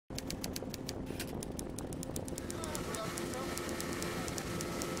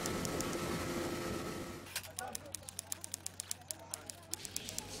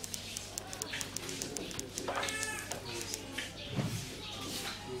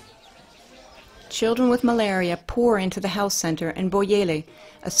Children with malaria pour into the health center in Boyele,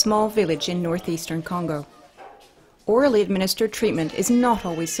 a small village in northeastern Congo. Orally administered treatment is not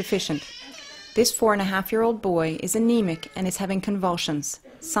always sufficient. This 4.5-year-old boy is anemic and is having convulsions,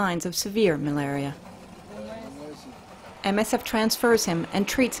 signs of severe malaria. MSF transfers him and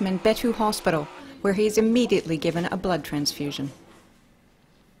treats him in Bétou hospital, where he is immediately given a blood transfusion.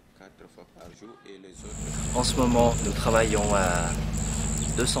 En ce moment, nous travaillons à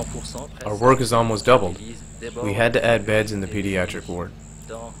 200%. Our work is almost doubled. We had to add beds in the pediatric ward.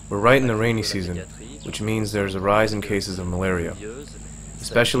 We're right in the rainy season, which means there's a rise in cases of malaria,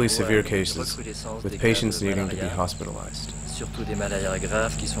 especially severe cases, with patients needing to be hospitalized. Surtout des malarias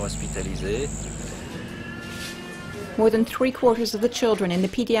graves qui sont hospitalisés. More than 3/4 of the children in the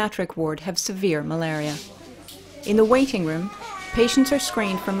pediatric ward have severe malaria. In the waiting room, patients are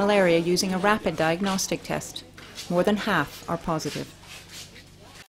screened for malaria using a rapid diagnostic test. More than half are positive.